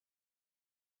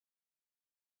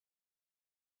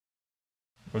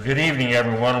Well, good evening,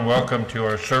 everyone, and welcome to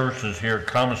our services here at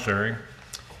Commissary.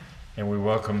 And we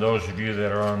welcome those of you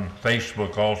that are on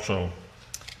Facebook also.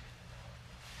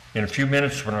 In a few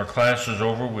minutes, when our class is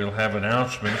over, we'll have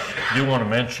announcements. I do want to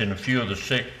mention a few of the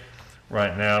sick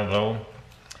right now,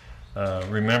 though.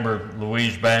 Remember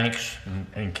Louise Banks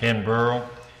and Ken Burrow.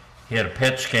 He had a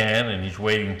PET scan, and he's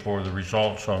waiting for the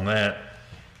results on that.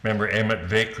 Remember Emmett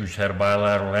Vick, who's had a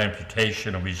bilateral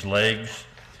amputation of his legs.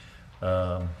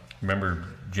 Remember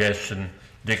Jess and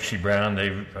Dixie Brown,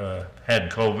 they've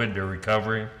had COVID, they're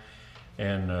recovering.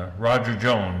 And Roger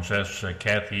Jones, that's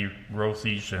Kathy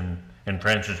Rothy's and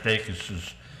Francis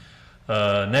Dacus'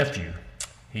 nephew.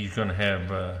 He's going to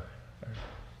have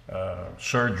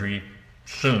surgery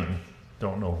soon,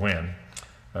 don't know when,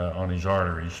 on his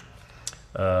arteries.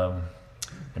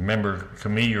 Remember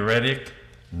Camilla Reddick,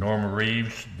 Norma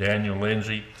Reeves, Daniel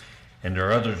Lindsay, and there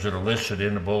are others that are listed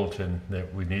in the bulletin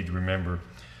that we need to remember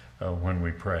when we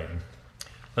pray.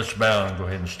 Let's bow and go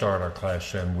ahead and start our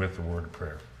class then with the word of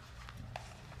prayer.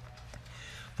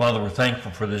 Father, we're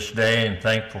thankful for this day and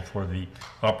thankful for the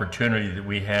opportunity that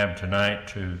we have tonight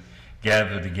to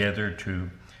gather together to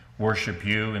worship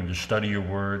you and to study your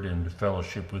word and to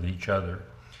fellowship with each other.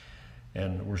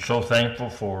 And we're so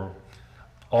thankful for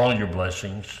all your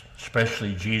blessings,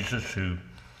 especially Jesus, who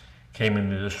came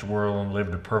into this world and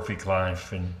lived a perfect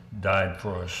life and died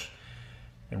for us.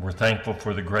 And we're thankful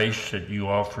for the grace that you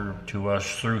offer to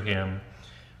us through him.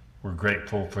 We're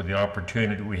grateful for the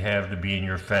opportunity we have to be in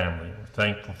your family. We're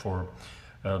thankful for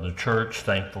the church,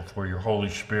 thankful for your Holy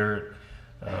Spirit,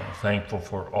 thankful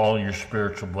for all your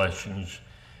spiritual blessings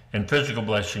and physical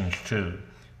blessings too.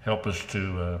 Help us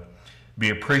to be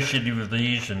appreciative of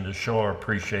these and to show our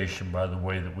appreciation by the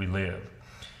way that we live.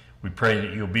 We pray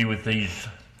that you'll be with these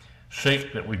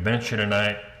sick that we mentioned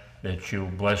tonight, that you'll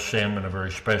bless them in a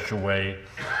very special way,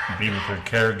 be with their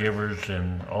caregivers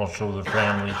and also the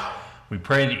families. We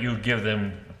pray that you'll give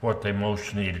them what they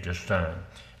most need at this time.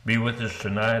 Be with us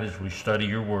tonight as we study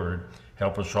your word.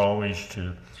 Help us always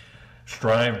to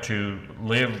strive to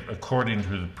live according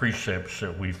to the precepts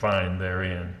that we find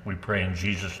therein. We pray in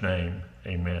Jesus' name,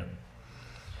 amen.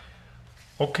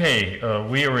 Okay,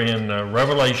 we are in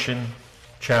Revelation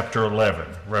chapter 11.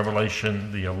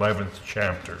 Revelation, the 11th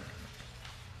chapter.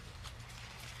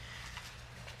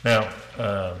 Now,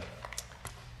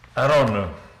 out on the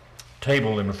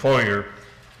table in the foyer,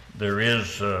 there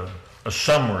is a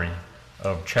summary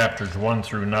of chapters 1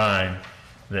 through 9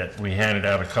 that we handed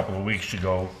out a couple of weeks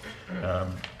ago.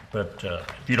 But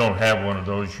if you don't have one of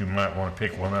those, you might want to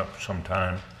pick one up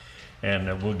sometime.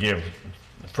 And we'll give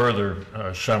further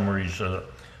summaries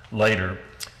later.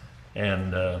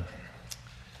 And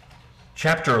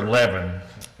chapter 11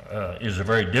 is a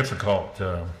very difficult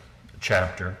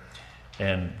chapter.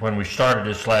 And when we started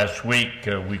this last week,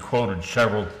 we quoted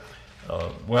several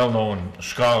well-known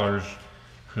scholars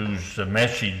whose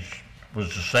message was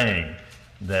the same,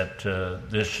 that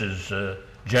this is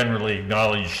generally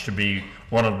acknowledged to be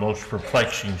one of the most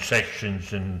perplexing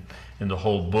sections in the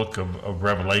whole book of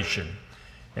Revelation.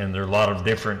 And there are a lot of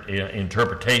different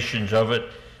interpretations of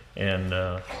it, and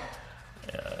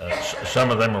some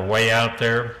of them are way out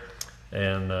there,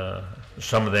 and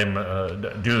some of them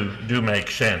do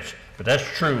make sense. But that's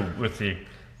true with the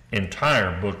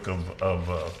entire book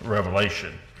of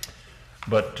Revelation.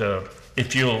 But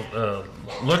if you'll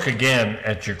look again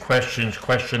at your questions,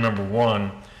 question number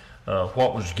 1,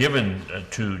 what was given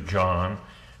to John,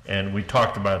 and we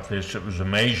talked about this, it was a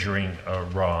measuring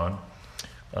rod,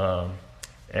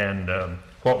 and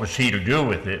what was he to do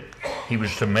with it? He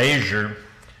was to measure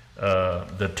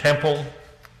the temple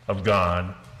of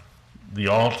God, the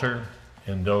altar,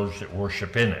 and those that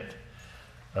worship in it.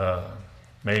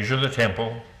 Measure the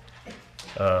temple,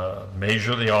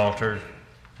 measure the altar,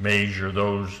 measure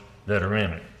those that are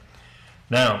in it.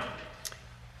 Now,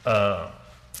 the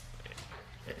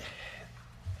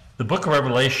book of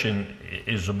Revelation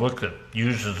is a book that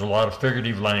uses a lot of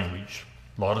figurative language,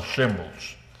 a lot of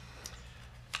symbols.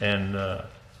 And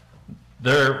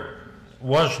there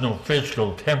was no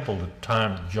physical temple at the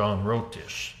time that John wrote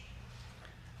this.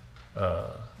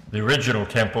 The original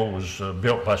temple was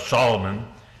built by Solomon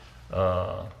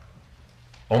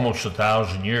almost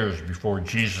 1,000 years before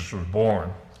Jesus was born.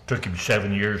 It took him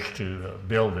 7 years to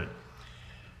build it.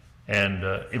 And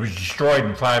it was destroyed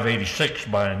in 586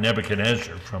 by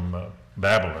Nebuchadnezzar from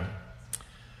Babylon.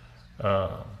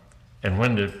 And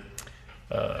when the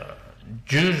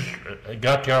Jews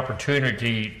got the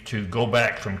opportunity to go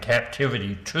back from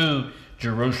captivity to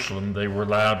Jerusalem, they were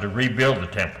allowed to rebuild the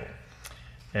temple.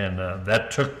 And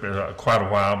that took quite a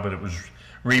while, but it was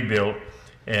rebuilt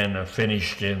and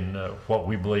finished in what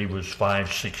we believe was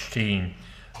 516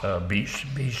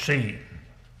 BC.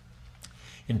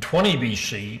 In 20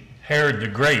 BC, Herod the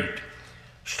Great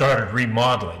started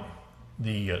remodeling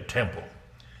the temple.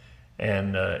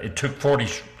 And it took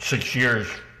 46 years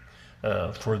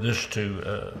for this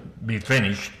to be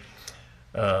finished.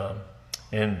 And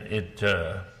it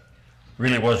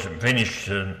really wasn't finished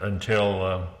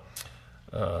until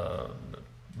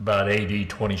about AD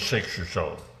 26 or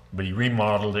so. But he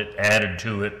remodeled it, added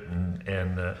to it,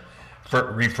 and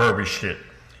refurbished it.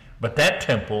 But that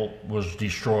temple was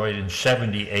destroyed in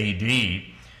 70 AD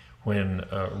when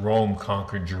Rome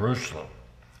conquered Jerusalem.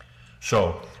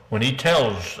 So when he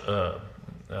tells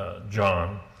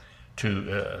John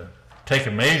to take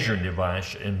a measuring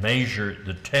device and measure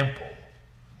the temple,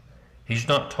 he's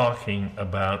not talking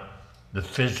about the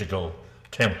physical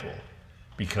temple,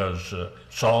 because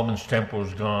Solomon's temple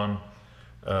is gone.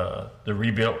 The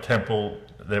rebuilt temple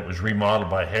that was remodeled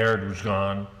by Herod was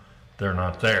gone. They're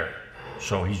not there.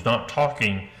 So he's not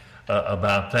talking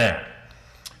about that.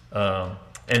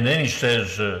 And then he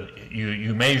says,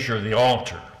 you measure the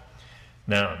altar.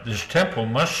 Now, this temple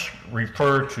must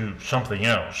refer to something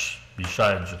else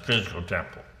besides the physical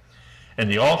temple. And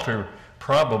the altar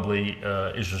probably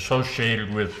is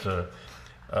associated with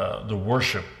the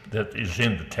worship that is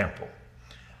in the temple,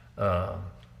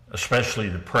 especially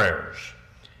the prayers.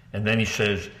 And then he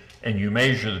says, and you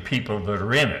measure the people that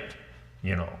are in it,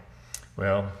 you know.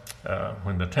 Well,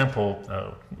 when the temple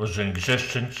was in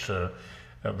existence,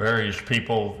 various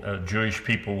people, Jewish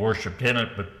people, worshiped in it,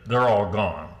 but they're all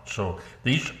gone. So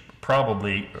these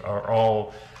probably are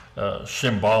all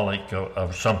symbolic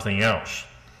of something else.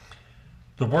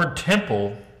 The word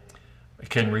temple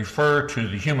can refer to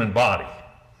the human body.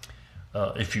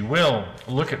 If you will,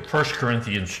 look at 1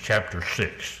 Corinthians chapter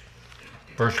 6.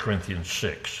 1 Corinthians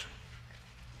 6.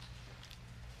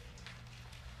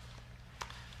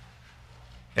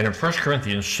 And in 1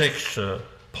 Corinthians 6,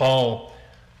 Paul,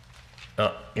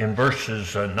 in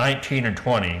verses 19 and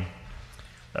 20,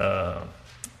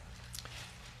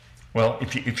 well,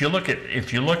 if you look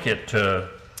at the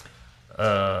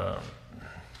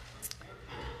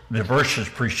verses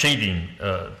preceding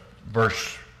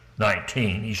verse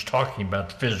 19, he's talking about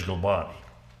the physical body.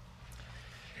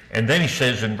 And then he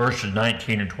says in verses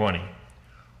 19 and 20,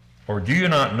 or do you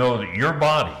not know that your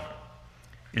body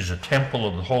is a temple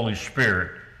of the Holy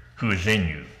Spirit who is in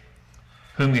you,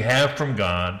 whom you have from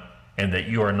God, and that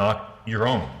you are not your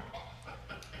own?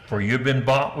 For you have been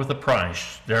bought with a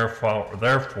price,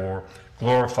 therefore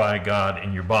glorify God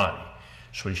in your body.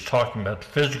 So he's talking about the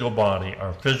physical body.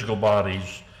 Our physical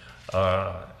bodies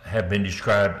have been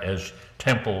described as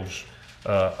temples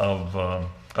of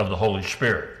the Holy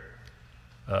Spirit.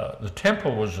 The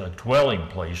temple was a dwelling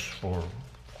place for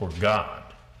God.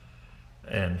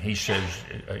 And he says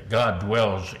God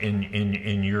dwells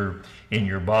in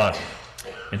your body.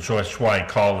 And so that's why I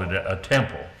call it a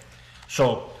temple.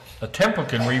 So a temple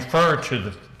can refer to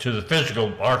the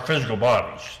physical, our physical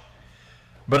bodies,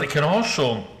 but it can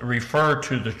also refer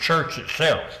to the church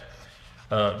itself.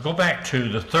 Go back to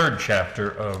the 3rd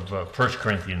chapter of 1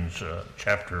 Corinthians,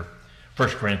 1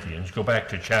 Corinthians. Go back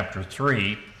to chapter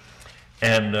 3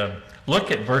 and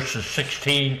look at verses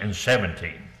 16 and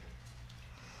 17.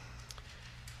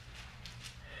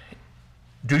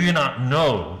 Do you not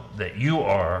know that you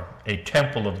are a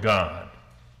temple of God,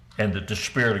 and that the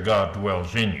Spirit of God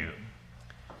dwells in you?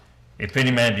 If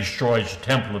any man destroys the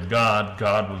temple of God,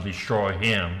 God will destroy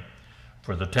him,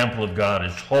 for the temple of God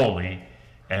is holy,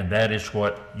 and that is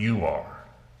what you are.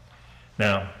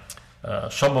 Now,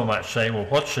 someone might say, well,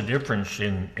 what's the difference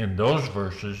in those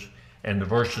verses and the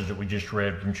verses that we just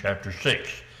read from chapter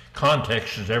 6?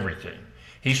 Context is everything.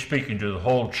 He's speaking to the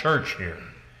whole church here.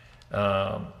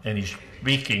 And he's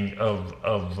speaking of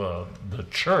the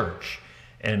church,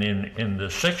 and in the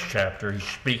 6th chapter he's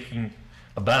speaking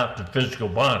about the physical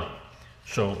body.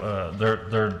 So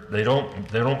they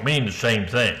don't mean the same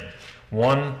thing.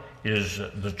 One is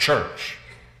the church.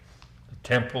 The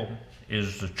temple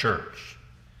is the church,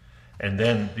 and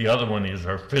then the other one is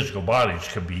our physical bodies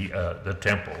could be the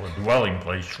temple, a dwelling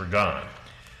place for God.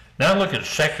 Now look at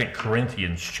 2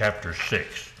 Corinthians chapter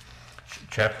 6.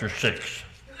 Chapter 6.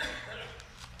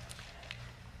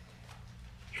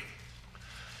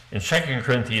 In 2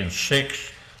 Corinthians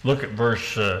 6, look at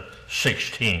verse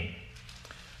 16.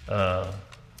 Or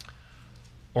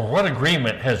what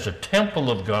agreement has the temple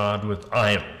of God with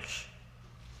idols?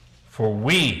 For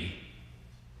we,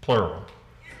 plural,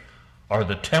 are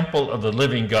the temple of the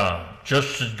living God,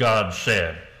 just as God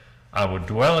said, I will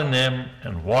dwell in them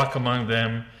and walk among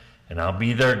them, and I'll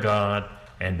be their God,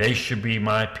 and they should be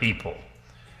my people.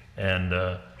 And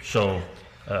so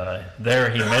there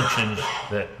he mentions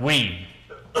that we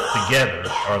together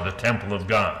are the temple of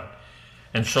God.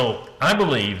 And so I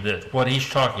believe that what he's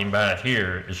talking about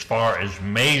here, as far as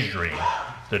measuring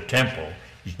the temple,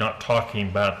 he's not talking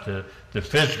about the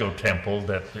physical temple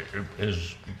that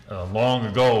is long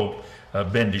ago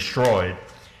been destroyed.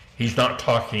 He's not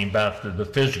talking about the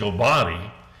physical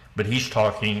body, but he's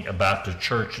talking about the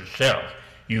church itself.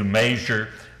 You measure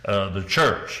the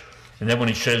church. And then when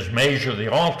he says measure the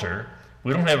altar,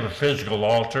 we don't have a physical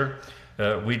altar.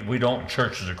 We don't in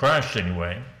Churches of Christ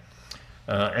anyway.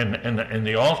 And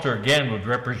the altar, again, would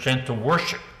represent the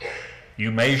worship.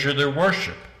 You measure their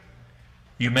worship.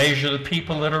 You measure the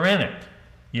people that are in it,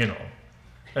 you know.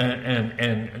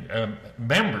 And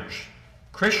members,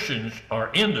 Christians are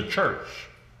in the church.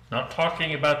 Not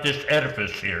talking about this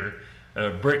edifice here,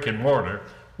 brick and mortar.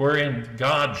 We're in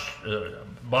God's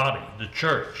body, the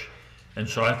church. And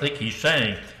so I think he's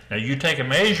saying, now you take a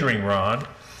measuring rod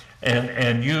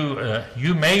and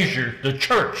you measure the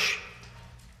church.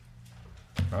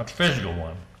 Not the physical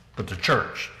one, but the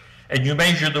church. And you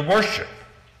measure the worship.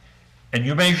 And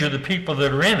you measure the people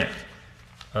that are in it.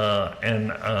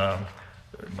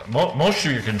 Most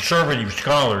of your conservative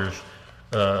scholars,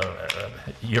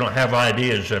 you don't have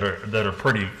ideas that are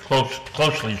pretty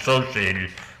closely associated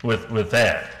with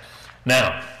that.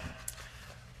 Now,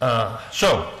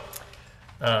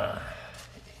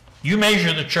 you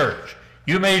measure the church.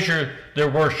 You measure their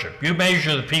worship. You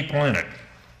measure the people in it.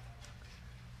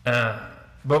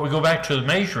 But we go back to the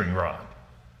measuring rod.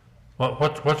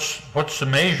 What's the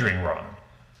measuring rod?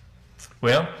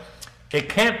 Well, it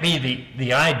can't be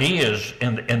the ideas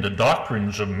and the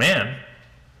doctrines of men.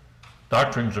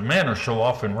 Doctrines of men are so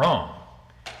often wrong.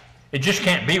 It just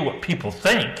can't be what people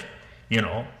think, you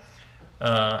know.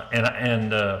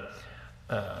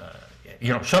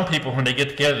 You know, some people, when they get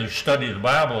together to study the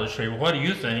Bible, they say, well, what do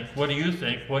you think? What do you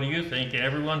think? What do you think? And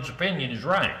everyone's opinion is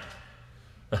right.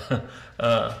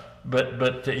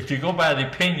 But if you go by the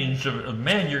opinions of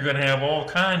men, you're going to have all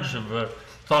kinds of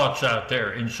thoughts out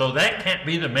there. And so that can't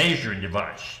be the measuring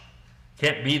device.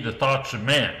 Can't be the thoughts of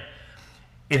men.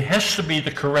 It has to be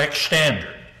the correct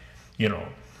standard. You know,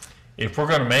 if we're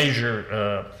going to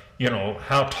measure, you know,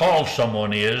 how tall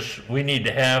someone is, we need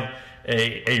to have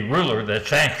a ruler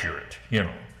that's accurate, you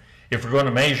know. If we're going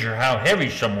to measure how heavy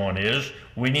someone is,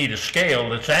 we need a scale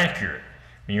that's accurate.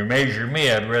 When you measure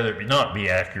me, I'd rather it not be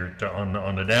accurate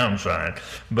on the downside.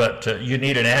 But you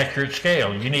need an accurate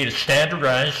scale. You need a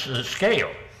standardized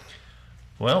scale.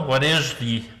 Well, what is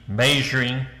the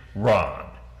measuring rod?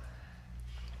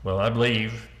 Well, I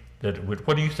believe that,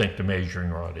 what do you think the measuring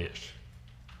rod is?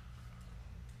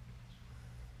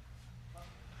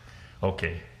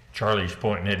 Okay, Charlie's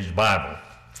pointing at his Bible.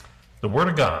 The Word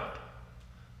of God.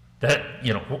 That,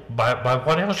 you know, by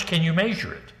what else can you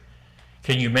measure it?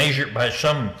 Can you measure it by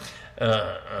some,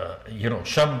 you know,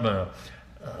 some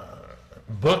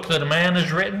book that a man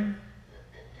has written?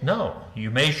 No, you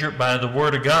measure it by the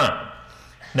Word of God.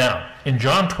 Now, in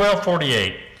John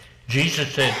 12:48,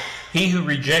 Jesus said, "He who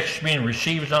rejects me and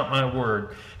receives not my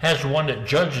word has one that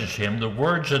judges him. The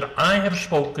words that I have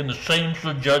spoken, the same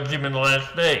shall judge him in the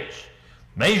last days."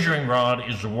 Measuring rod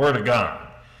is the Word of God.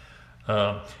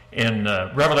 In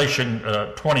Revelation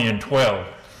 20 and 12,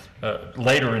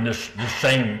 later in this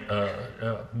same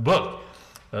book,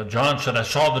 John said, "I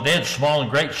saw the dead, small and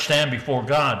great, stand before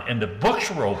God, and the books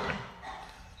were open.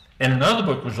 And another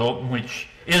book was open, which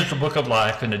is the book of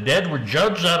life, and the dead were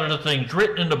judged out of the things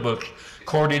written in the books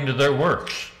according to their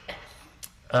works."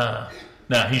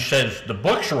 Now, he says the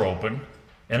books are open,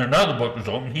 and another book was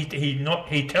open.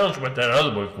 He tells what that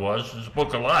other book was. It's the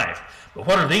book of life. But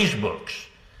what are these books?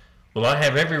 Well, I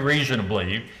have every reason to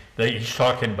believe that he's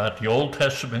talking about the Old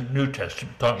Testament, New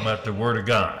Testament, talking about the Word of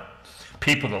God.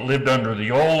 People that lived under the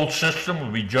old system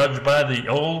will be judged by the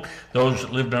old. Those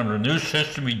that lived under the new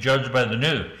system will be judged by the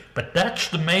new. But that's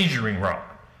the measuring rod.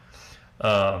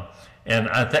 And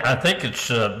I think it's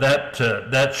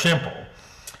that simple.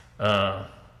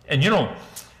 And you know,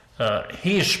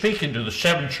 he is speaking to the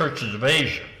 7 churches of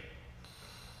Asia.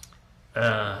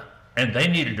 And they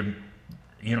needed to,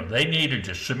 you know, they needed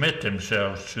to submit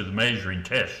themselves to the measuring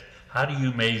test. How do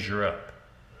you measure up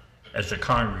as a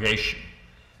congregation?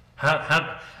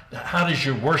 How does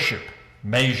your worship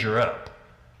measure up?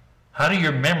 How do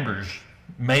your members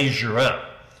measure up?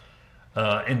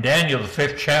 In Daniel, the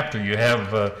 5th chapter, you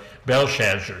have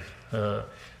Belshazzar,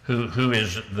 who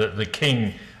is the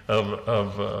king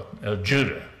of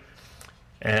Judah.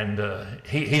 And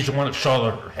he's the one that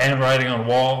saw the handwriting on the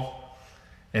wall.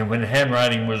 And when the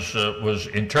handwriting was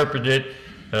interpreted,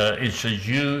 it says,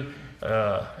 you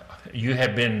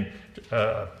have been,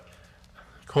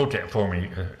 quote that for me,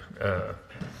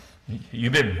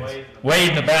 You've been weighed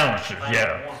in the balances,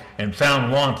 yeah, and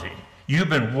found wanting. You've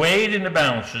been weighed in the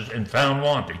balances and found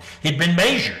wanting. He'd been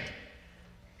measured,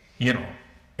 you know,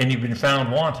 and you've been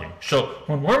found wanting. So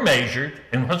when we're measured,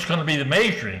 and what's going to be the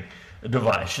measuring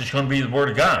device? It's going to be the Word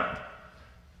of God.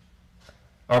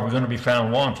 Are we going to be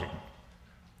found wanting?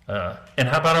 And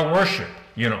how about our worship?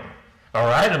 You know,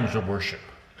 our items of worship.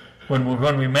 When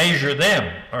we measure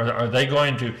them, are they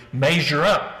going to measure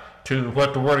up to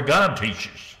what the Word of God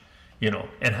teaches? You know,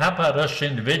 and how about us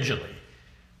individually?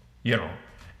 You know,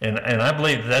 and I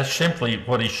believe that's simply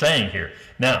what he's saying here.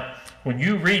 Now, when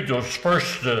you read those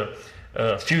first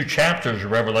few chapters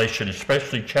of Revelation,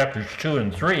 especially chapters 2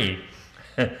 and 3,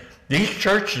 these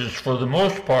churches, for the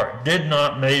most part, did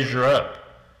not measure up.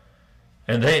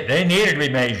 And they needed to be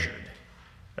measured.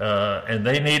 And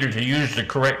they needed to use the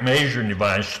correct measuring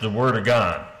device, the Word of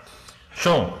God.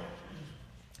 So,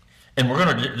 and we're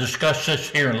going to discuss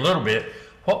this here in a little bit.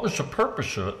 What was the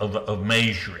purpose of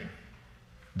measuring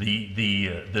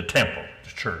the temple, the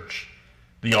church,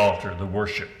 the altar, the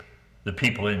worship, the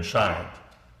people inside,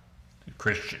 the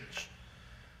Christians?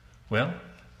 Well,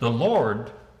 the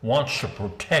Lord wants to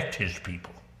protect his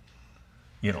people.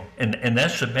 You know, and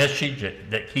that's the message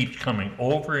that keeps coming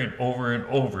over and over and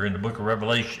over in the book of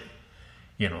Revelation.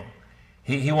 You know,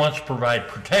 he wants to provide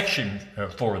protection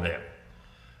for them.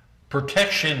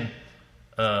 Protection,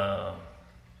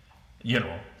 you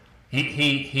know,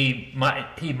 he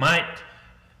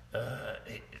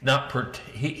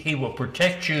will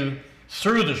protect you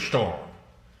through the storm.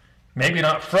 Maybe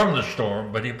not from the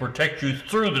storm, but he'll protect you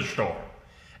through the storm.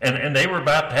 And they were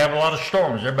about to have a lot of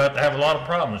storms. They're about to have a lot of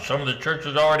problems. Some of the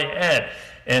churches already had.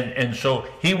 And so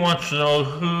he wants to know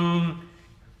who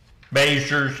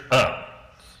measures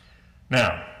up.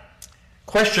 Now,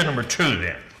 question number 2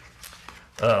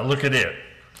 then. Look at it.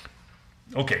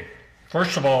 Okay,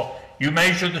 first of all, you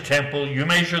measure the temple, you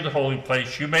measure the holy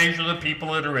place, you measure the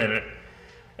people that are in it.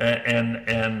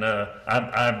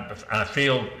 I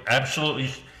feel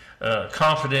absolutely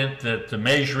confident that the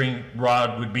measuring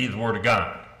rod would be the Word of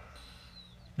God.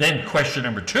 Then question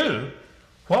number 2,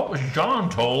 what was John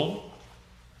told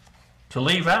to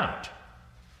leave out?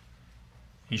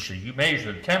 He said, you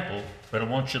measure the temple, but I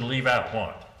want you to leave out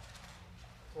what?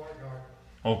 Courtyard.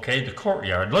 Okay, the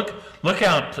courtyard. Look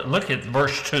at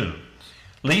verse 2.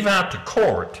 Leave out the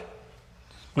court,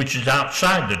 which is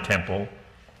outside the temple,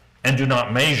 and do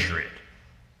not measure it,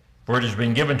 for it has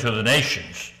been given to the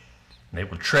nations. And they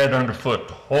will tread underfoot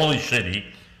the holy city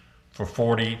for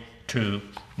 42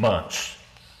 months.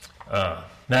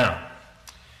 Now,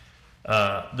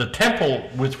 the temple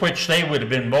with which they would have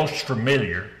been most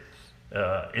familiar,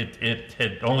 it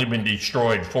had only been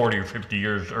destroyed 40 or 50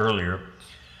 years earlier,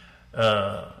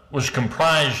 was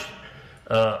comprised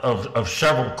of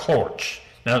several courts.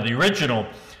 Now, the original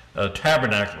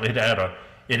tabernacle, it had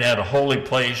a holy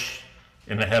place,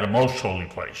 and it had a most holy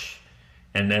place,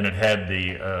 and then it had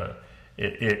the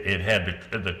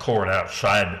court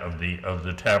outside of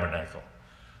the tabernacle.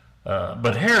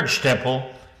 But Herod's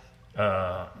temple,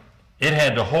 it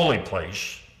had the holy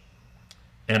place,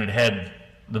 and it had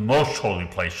the most holy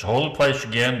place. The holy place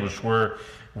again was where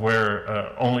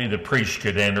only the priests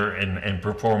could enter and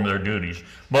perform their duties.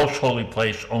 Most holy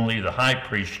place, only the high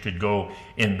priest could go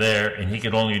in there, and he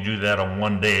could only do that on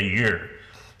 1 day a year.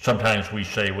 Sometimes we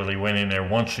say, well, he went in there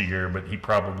once a year, but he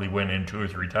probably went in 2 or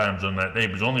 3 times on that day.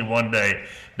 It was only 1 day,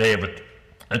 Day of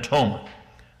Atonement.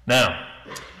 Now,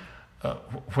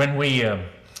 when we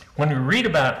read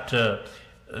about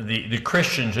the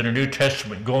Christians in the New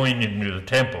Testament going into the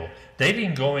temple, they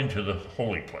didn't go into the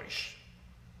holy place.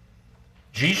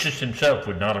 Jesus himself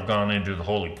would not have gone into the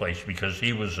holy place because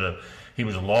he was a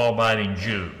law-abiding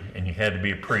Jew, and you had to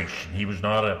be a priest, and he was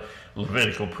not a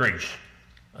Levitical priest.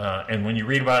 And when you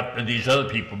read about these other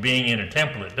people being in a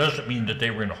temple, it doesn't mean that they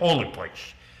were in a holy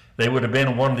place. They would have been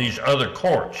in one of these other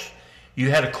courts. You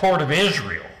had a court of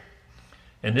Israel,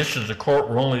 and this is the court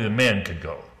where only the men could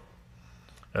go.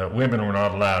 Women were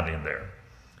not allowed in there.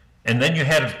 And then you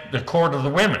had the court of the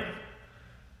women,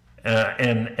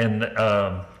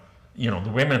 you know,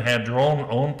 the women had their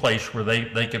own place where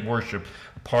they could worship,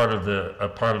 a part of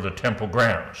the temple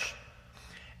grounds.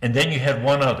 And then you had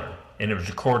one other, and it was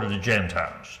the court of the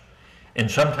Gentiles. And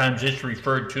sometimes it's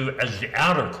referred to as the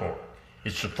outer court.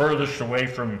 It's the furthest away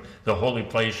from the holy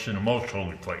place and the most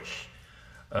holy place.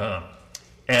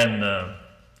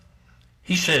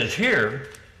 He says here,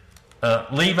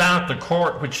 leave out the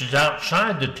court which is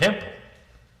outside the temple.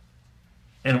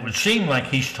 And it would seem like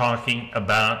he's talking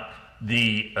about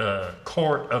the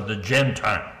court of the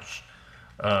Gentiles.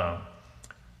 Well,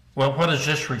 what does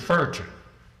this refer to?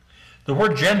 The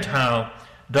word Gentile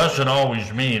doesn't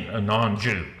always mean a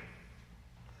non-Jew.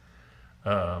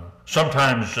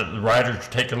 Sometimes the writers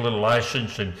take a little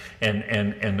license, and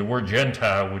the word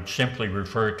Gentile would simply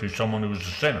refer to someone who was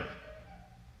a sinner.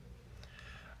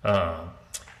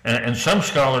 And some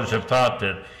scholars have thought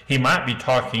that he might be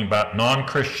talking about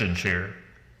non-Christians here.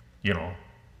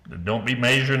 Don't be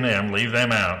measuring them, leave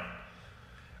them out.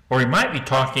 Or he might be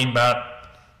talking about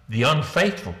the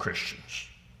unfaithful Christians,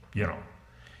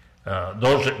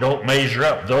 those that don't measure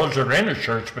up, those that are in the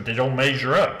church but they don't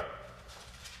measure up.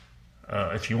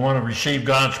 If you want to receive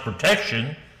God's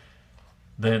protection,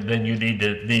 then you need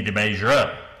to measure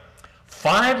up.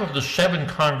 5 of the 7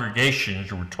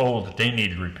 congregations were told that they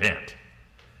needed to repent.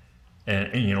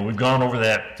 And we've gone over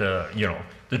that,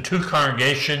 the 2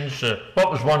 congregations,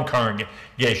 what was one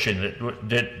congregation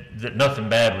that nothing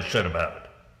bad was said about it?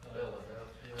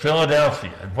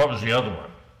 Philadelphia. And what was the other one?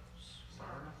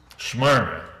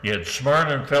 Smyrna. You had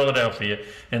Smyrna and Philadelphia,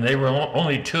 and they were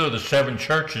only 2 of the 7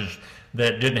 churches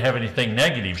that didn't have anything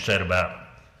negative said about them.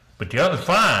 But the other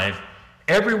 5,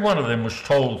 every one of them was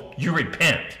told, you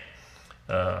repent.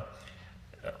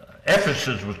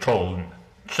 Ephesus was told in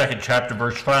 2nd chapter,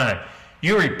 verse 5,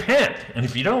 you repent, and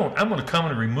if you don't, I'm going to come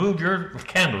and remove your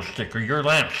candlestick or your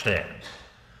lampstand.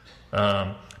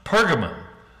 Pergamum,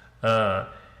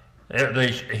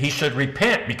 he said,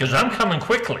 repent, because I'm coming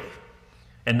quickly.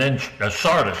 And then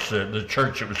Sardis, the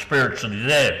church that was spiritually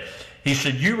dead, he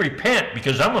said, you repent,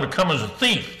 because I'm going to come as a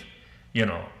thief,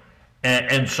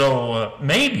 And so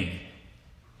maybe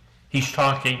he's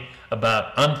talking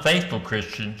about unfaithful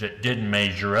Christians that didn't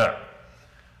measure up.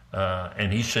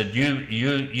 And he said,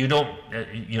 you don't,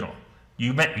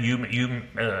 you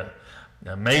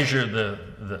measure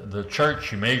the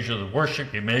church, you measure the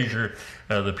worship, you measure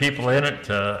the people in it,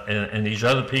 and these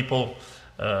other people,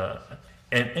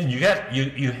 and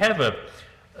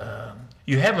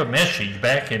you have a message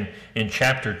back in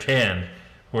chapter 10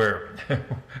 where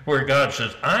God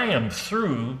says, I'm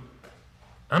through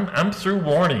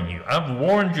warning you. I've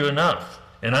warned you enough,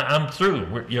 and I'm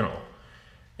through.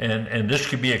 And this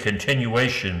could be a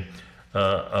continuation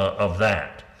of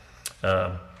that.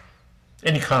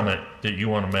 Any comment that you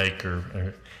want to make,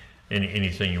 or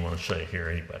anything you want to say here,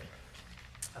 anybody?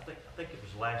 I think it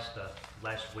was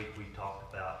last week we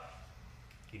talked about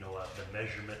the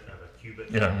measurement of a cubit,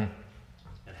 Yeah.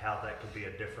 and how that could be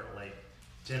a different length.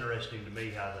 It's interesting to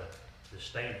me how the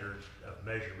standard of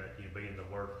measurement, being the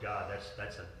Word of God,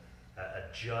 that's a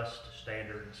just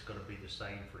standard. It's going to be the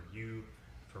same for you,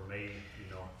 for me,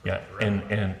 Yeah, for and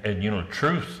everyone.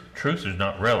 truth is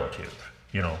not relative.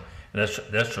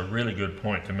 That's a really good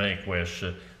point to make, Wes.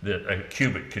 That a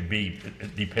cubit could be,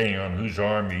 depending on whose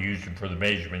arm you're using for the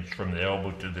measurements, from the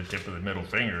elbow to the tip of the middle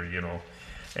finger.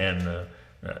 And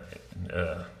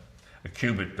a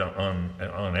cubit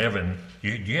on Evan.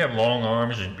 You have long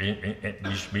arms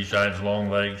besides long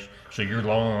legs, so you're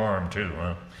long armed too,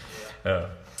 huh?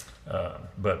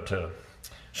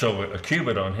 So a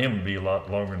cubit on him would be a lot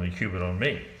longer than a cubit on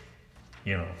me,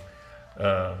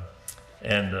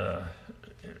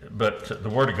 but the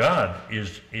Word of God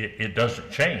it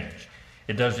doesn't change.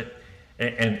 It doesn't,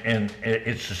 and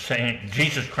it's the same.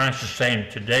 Jesus Christ is the same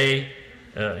today,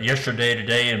 yesterday,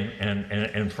 today,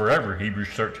 and forever. Hebrews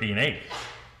 13:8.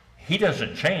 He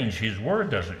doesn't change. His Word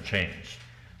doesn't change.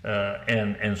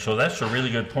 And so that's a really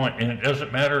good point. And it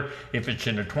doesn't matter if it's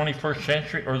in the 21st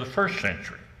century or the 1st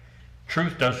century.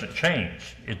 Truth doesn't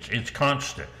change. It's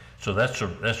constant. So that's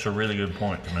a really good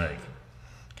point to make.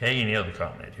 Okay, any other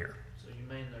comment here? So you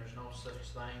mean there's no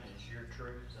such thing as your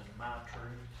truth and my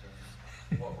truth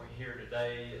and what we hear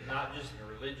today, not just in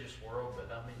the religious world, but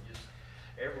I mean just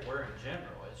everywhere in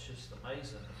general. It's just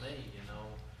amazing to me,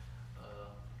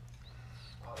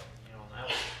 now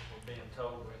we're being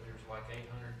told that there's like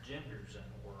 800 genders in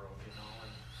the world,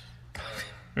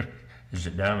 and Is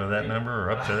it down to that number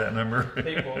or up to that number?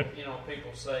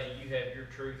 people say you have your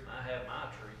truth and I have my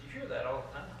truth. You hear that all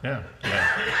the time.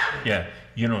 Yeah.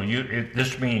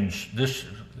 This means this.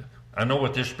 I know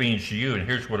what this means to you, and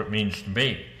here's what it means to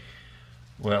me.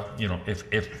 Well, if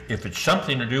it's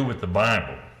something to do with the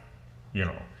Bible,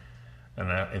 and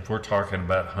if we're talking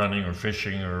about hunting or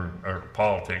fishing or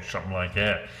politics, something like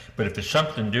that, but if it's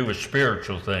something to do with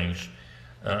spiritual things,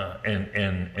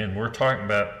 and we're talking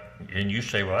about, and you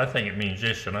say, well, I think it means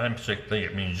this, and I'm sick, think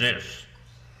it means this.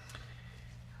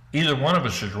 Either one of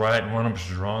us is right and one of us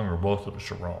is wrong, or both of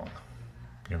us are wrong,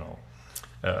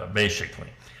 basically.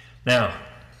 Now,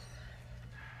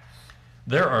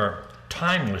 there are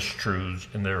timeless truths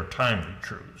and there are timely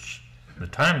truths. The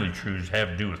timely truths have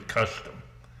to do with customs,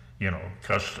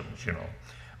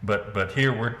 But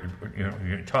here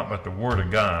you're talking about the Word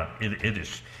of God. It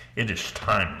is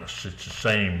timeless. It's the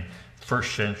same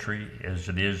first century as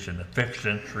it is in the 5th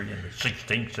century, in the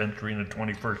 16th century, in the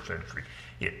 21st century.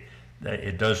 It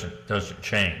doesn't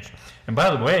change. And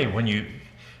by the way,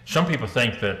 some people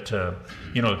think that the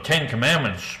 10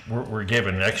 Commandments were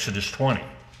given in Exodus 20,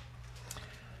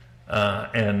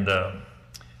 and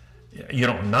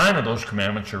 9 of those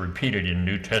commandments are repeated in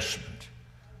the New Testament.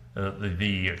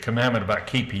 The commandment about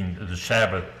keeping the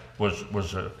Sabbath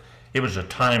was a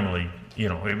timely,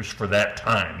 it was for that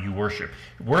time. You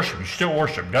still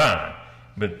worship God,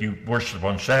 but you worship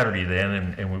on Saturday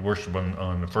then, and we worship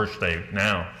on the first day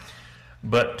now.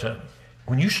 But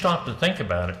when you stop to think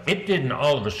about it, it didn't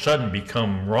all of a sudden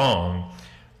become wrong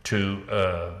to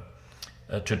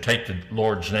take the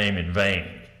Lord's name in vain.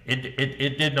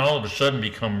 It didn't all of a sudden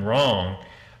become wrong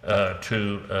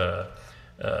to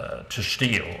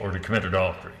steal or to commit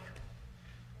adultery.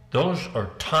 Those are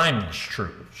timeless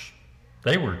truths.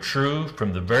 They were true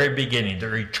from the very beginning.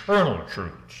 They're eternal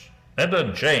truths. That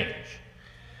doesn't change.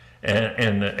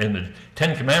 And the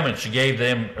 10 Commandments gave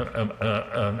them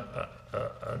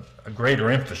a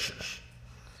greater emphasis.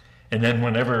 And then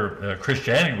whenever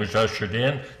Christianity was ushered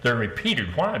in, they're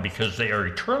repeated. Why? Because they are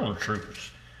eternal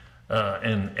truths.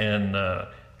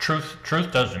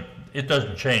 Truth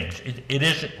doesn't change. It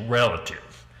isn't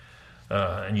relative.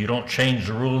 And you don't change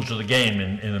the rules of the game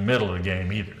in the middle of the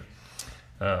game either.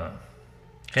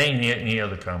 Any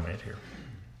other comment here?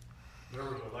 There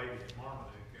was a lady at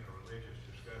Marmaduke in a religious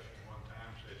discussion one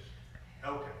time says,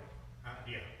 okay,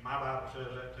 yeah, my Bible says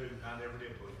that too, I never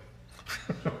did believe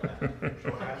it.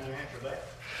 So how do you answer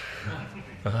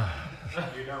that?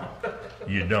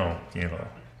 You don't. You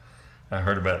don't. I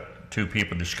heard about 2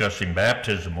 people discussing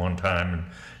baptism one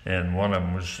time, and one of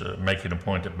them was making a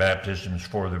point that baptism is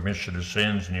for the remission of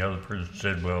sins, and the other person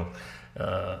said, well,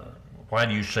 why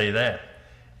do you say that?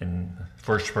 And the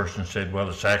first person said, well,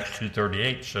 it's Acts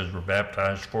 2:38 says we're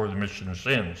baptized for the remission of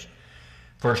sins.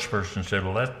 First person said,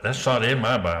 well, that's not in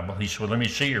my Bible. He said, well, let me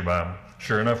see your Bible.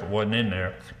 Sure enough, it wasn't in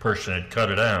there. The person had cut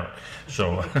it out.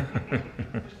 So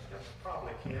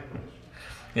Probably candles.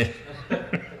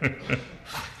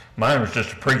 mine was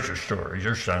just a preacher story.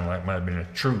 Yours sounded like it might have been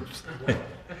a truth.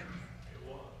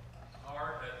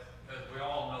 Art, as we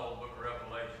all know, the book of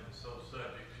Revelation is so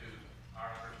subject to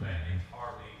our understanding,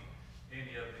 hardly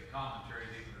any of the commentaries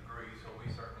even agree, so we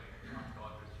certainly aren't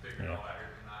going to figure it all out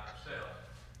here tonight ourselves.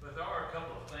 But there are a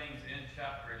couple of things in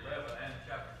chapter 11 and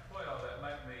chapter 12 that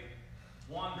make me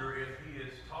wonder if he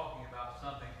is talking about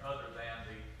something other than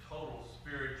the total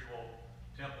spiritual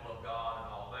temple of God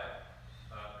and all that.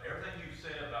 Everything you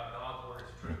said about God's word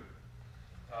is true.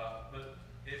 But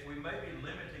if we may be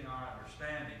limiting our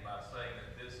understanding by saying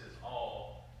that this is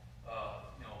all,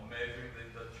 measuring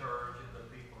the church and the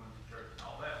people in the church and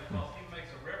all that, because he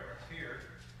makes a reference here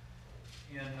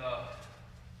in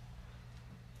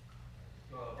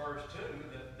verse 2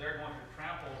 that they're going to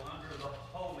trample under the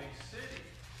holy city.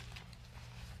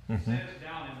 It says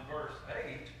down in verse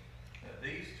 8 that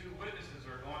these 2 witnesses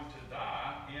are going to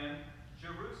die in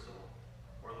Jerusalem,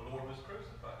 where the Lord was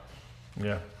crucified.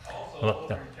 Yeah. Also,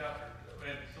 over in chapter,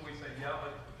 and so we say, yeah,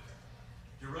 but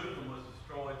Jerusalem was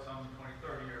destroyed some 20,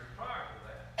 30 years prior to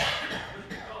that. Just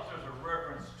because there's a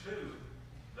reference to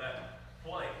that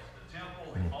place, the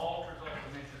temple, the altars also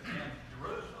mentioned in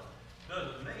Jerusalem,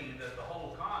 doesn't mean that the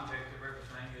whole context of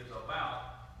everything is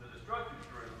about the destruction of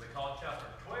Jerusalem, because chapter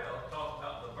 12 talks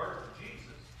about the birth of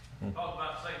Jesus, talks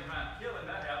about Satan trying to kill him.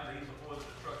 That happened even before the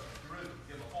destruction of Jerusalem.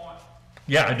 Give a point?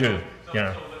 Yeah, I do. So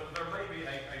there may be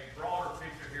a broader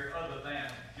picture here other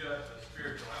than just a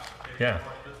spiritual application. Yeah. For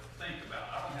us to think about.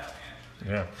 I don't have the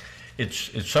answers. Yeah,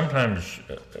 it's sometimes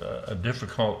a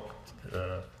difficult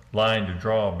line to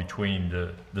draw between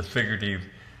the figurative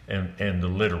and the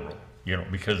literal,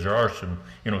 because there are some,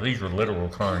 these were literal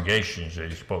congregations that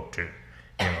he spoke to,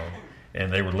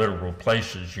 and they were literal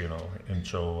places, and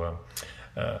so,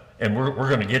 and we're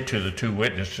going to get to the 2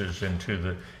 witnesses into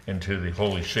the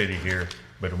holy city here,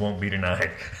 but it won't be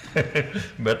tonight.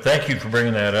 But thank you for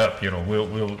bringing that up. We're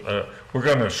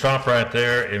going to stop right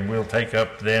there, and we'll take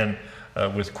up then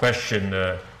with question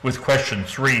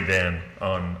 3 then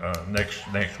on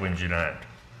next Wednesday night.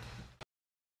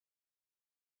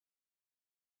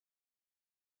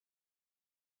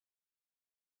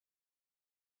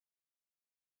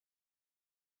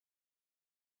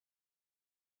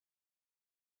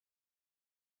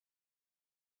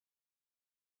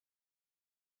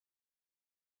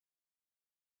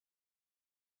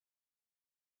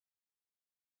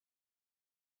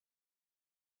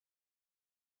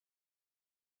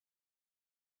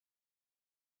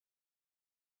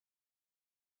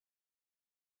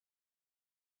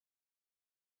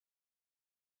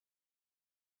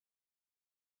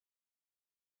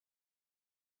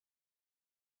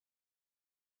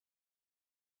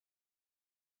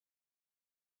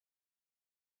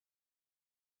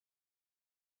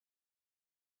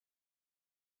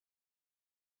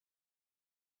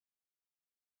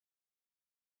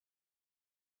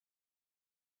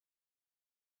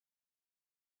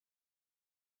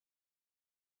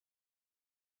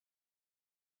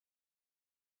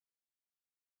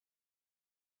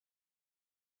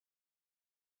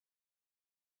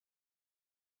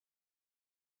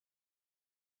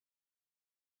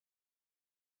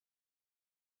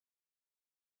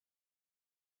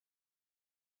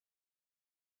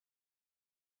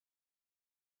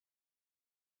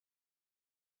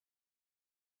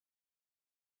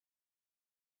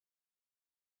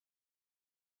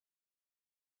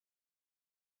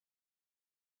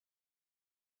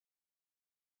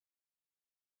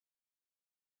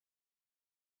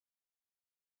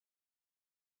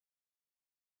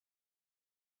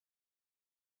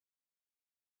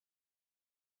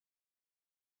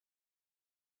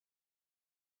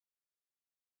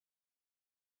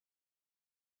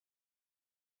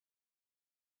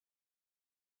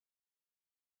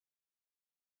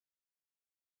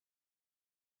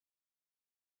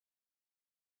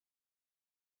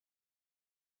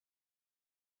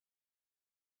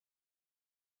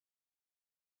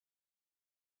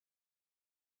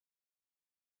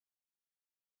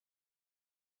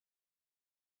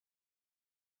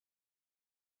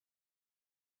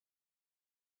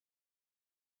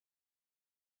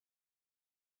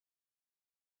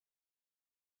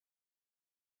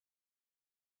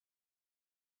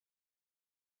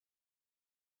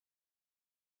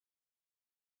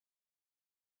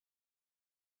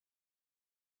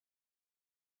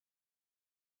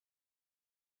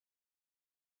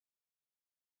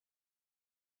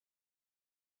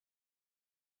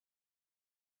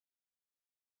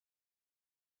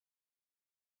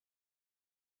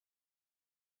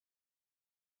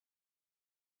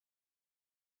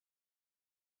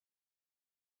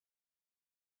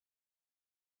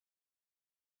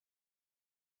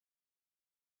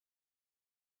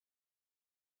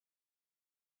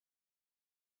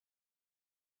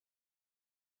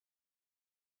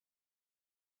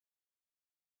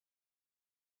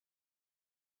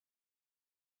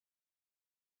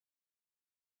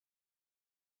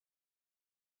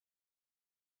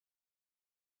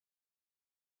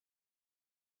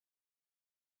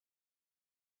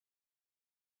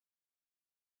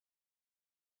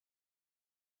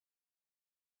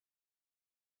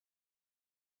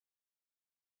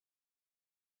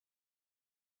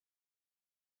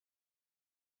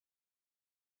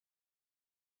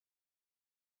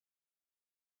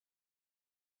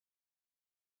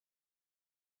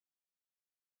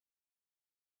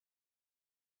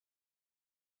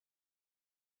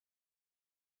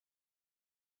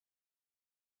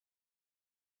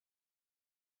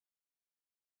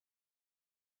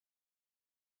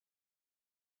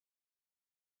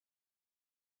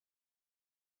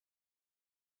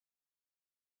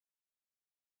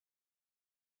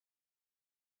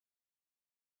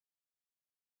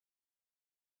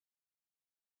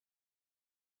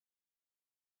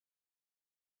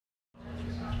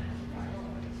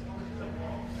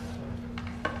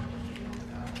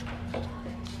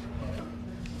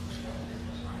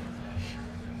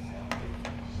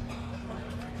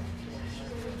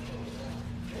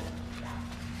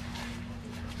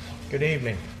 Good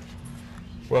evening.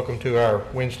 Welcome to our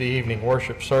Wednesday evening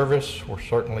worship service. We're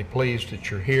certainly pleased that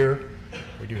you're here.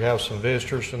 We do have some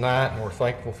visitors tonight, and we're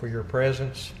thankful for your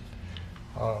presence.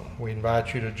 We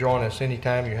invite you to join us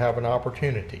anytime you have an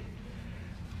opportunity.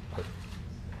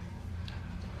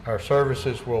 Our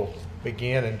services will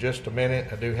begin in just a minute.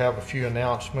 I do have a few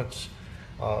announcements.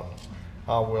 I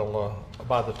will,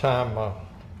 by the time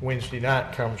Wednesday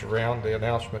night comes around, the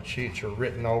announcement sheets are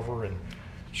written over and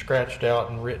scratched out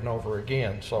and written over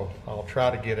again, so I'll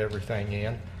try to get everything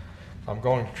in. I'm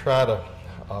going to try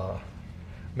to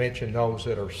mention those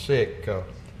that are sick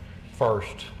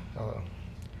first.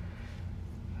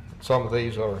 Some of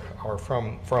these are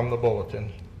from the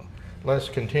bulletin. Let's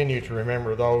continue to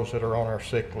remember those that are on our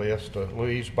sick list.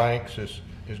 Louise Banks is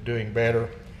doing better.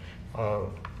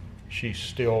 She's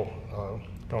still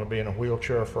going to be in a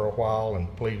wheelchair for a while,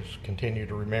 and please continue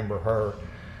to remember her.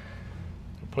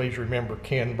 Please remember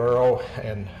Ken Burrow,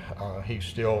 and he's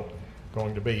still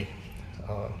going to be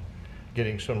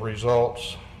getting some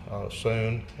results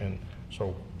soon, and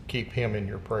so keep him in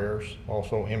your prayers.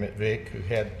 Also Emmett Vick, who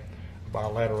had a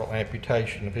bilateral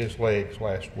amputation of his legs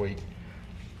last week.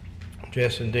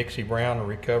 Jess and Dixie Brown are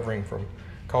recovering from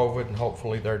COVID, and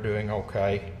hopefully they're doing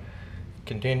okay.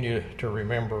 Continue to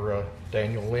remember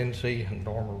Daniel Lindsay and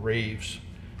Norma Reeves,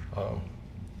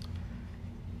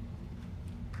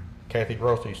 Kathy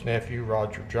Rothy's nephew,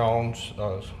 Roger Jones,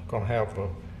 is going to have a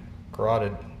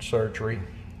carotid surgery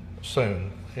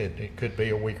soon. It could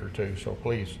be a week or two, so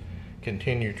please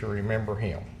continue to remember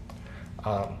him.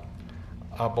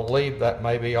 I believe that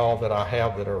may be all that I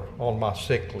have that are on my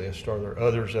sick list. Are there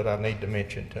others that I need to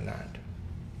mention tonight?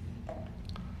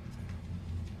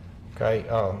 Okay.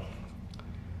 I'd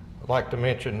like to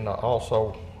mention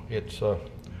also, it's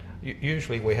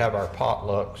usually we have our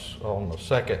potlucks on the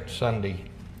second Sunday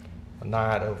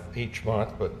night of each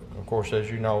month, but of course, as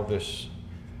you know, this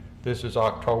is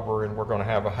October, and we're going to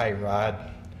have a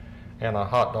hayride and a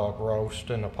hot dog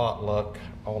roast and a potluck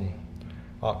on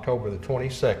October the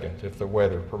 22nd, if the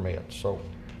weather permits. So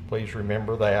please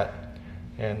remember that.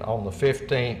 And on the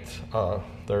 15th,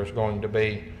 there's going to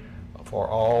be, for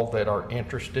all that are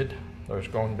interested, there's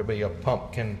going to be a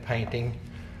pumpkin painting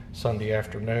Sunday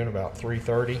afternoon about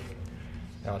 3:30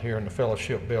 out here in the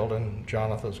fellowship building.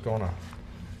 Jonathan's going to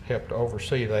help to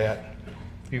oversee that.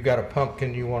 If you've got a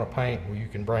pumpkin you want to paint, well, you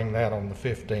can bring that on the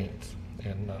 15th,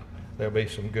 and there'll be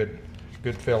some good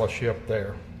fellowship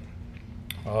there.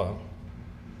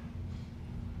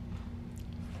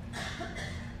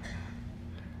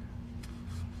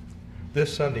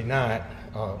 This Sunday night,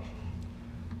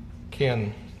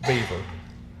 Ken Beaver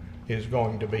is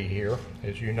going to be here.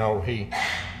 As you know, he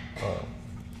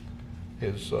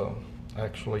is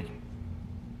actually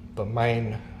the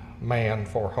main man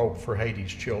for Hope for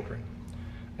Haiti's Children.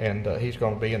 And he's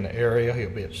going to be in the area. He'll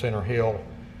be at Center Hill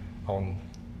on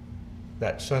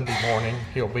that Sunday morning.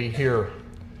 He'll be here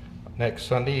next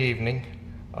Sunday evening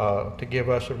to give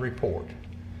us a report.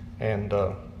 And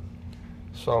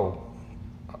so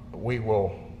we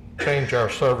will change our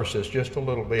services just a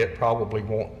little bit, probably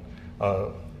won't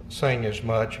sing as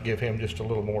much, give him just a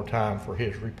little more time for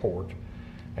his report.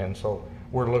 And so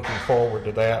we're looking forward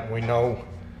to that. We know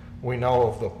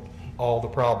of all the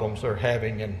problems they're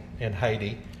having in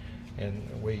Haiti, and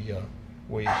we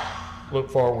look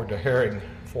forward to hearing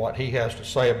what he has to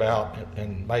say about it,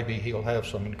 and maybe he'll have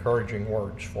some encouraging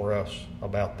words for us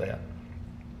about that.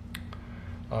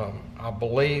 I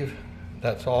believe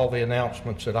that's all the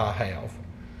announcements that I have.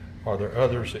 Are there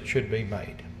others that should be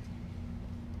made?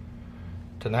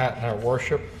 Tonight in our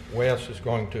worship, Wes is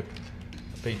going to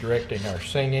be directing our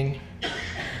singing.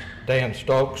 Dan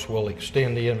Stokes will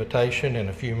extend the invitation in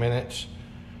a few minutes.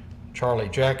 Charlie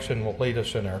Jackson will lead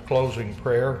us in our closing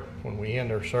prayer when we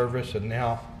end our service. And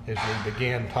now, as we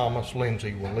begin, Thomas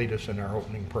Lindsay will lead us in our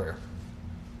opening prayer.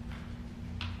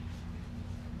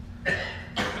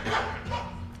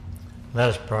 Let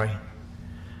us pray.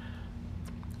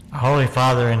 Our Holy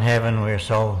Father in heaven, we are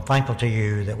so thankful to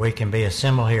you that we can be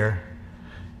assembled here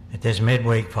at this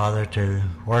midweek, Father, to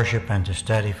worship and to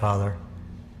study, Father.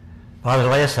 Father,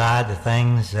 lay aside the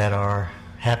things that are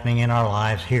happening in our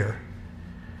lives here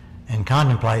and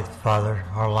contemplate, Father,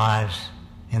 our lives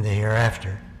in the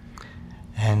hereafter,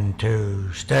 and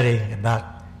to study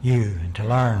about you and to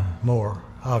learn more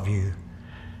of you,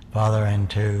 Father, and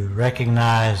to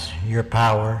recognize your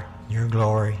power, your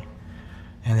glory,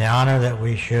 and the honor that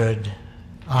we should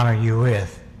honor you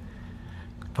with.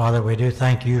 Father, we do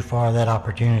thank you for that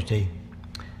opportunity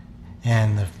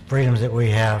and the freedoms that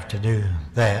we have to do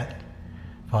that.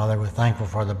 Father, we're thankful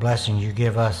for the blessings you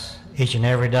give us each and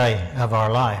every day of our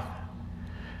life.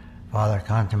 Father,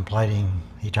 contemplating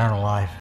eternal life.